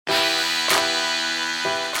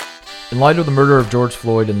In light of the murder of George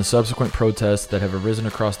Floyd and the subsequent protests that have arisen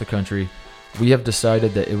across the country, we have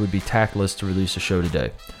decided that it would be tactless to release a show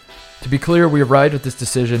today. To be clear, we arrived at this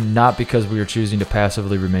decision not because we are choosing to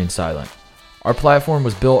passively remain silent. Our platform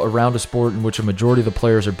was built around a sport in which a majority of the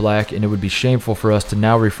players are black, and it would be shameful for us to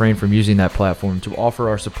now refrain from using that platform to offer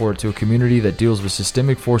our support to a community that deals with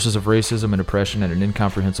systemic forces of racism and oppression at an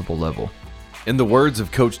incomprehensible level. In the words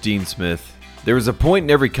of Coach Dean Smith, there is a point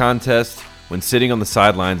in every contest when sitting on the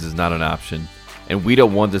sidelines is not an option, and we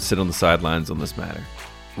don't want to sit on the sidelines on this matter.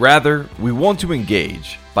 Rather, we want to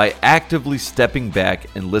engage by actively stepping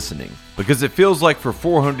back and listening, because it feels like for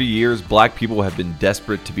 400 years black people have been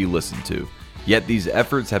desperate to be listened to, yet these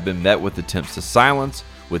efforts have been met with attempts to silence,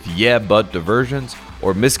 with yeah but diversions,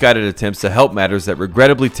 or misguided attempts to help matters that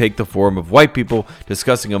regrettably take the form of white people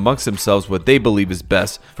discussing amongst themselves what they believe is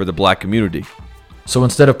best for the black community. So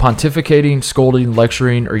instead of pontificating, scolding,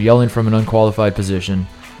 lecturing, or yelling from an unqualified position,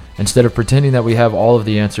 instead of pretending that we have all of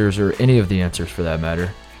the answers, or any of the answers for that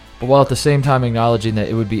matter, but while at the same time acknowledging that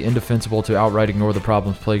it would be indefensible to outright ignore the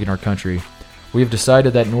problems plaguing our country, we have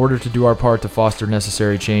decided that in order to do our part to foster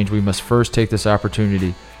necessary change, we must first take this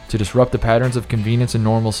opportunity to disrupt the patterns of convenience and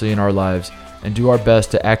normalcy in our lives and do our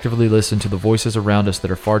best to actively listen to the voices around us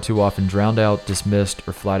that are far too often drowned out, dismissed,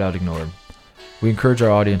 or flat out ignored. We encourage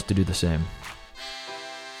our audience to do the same.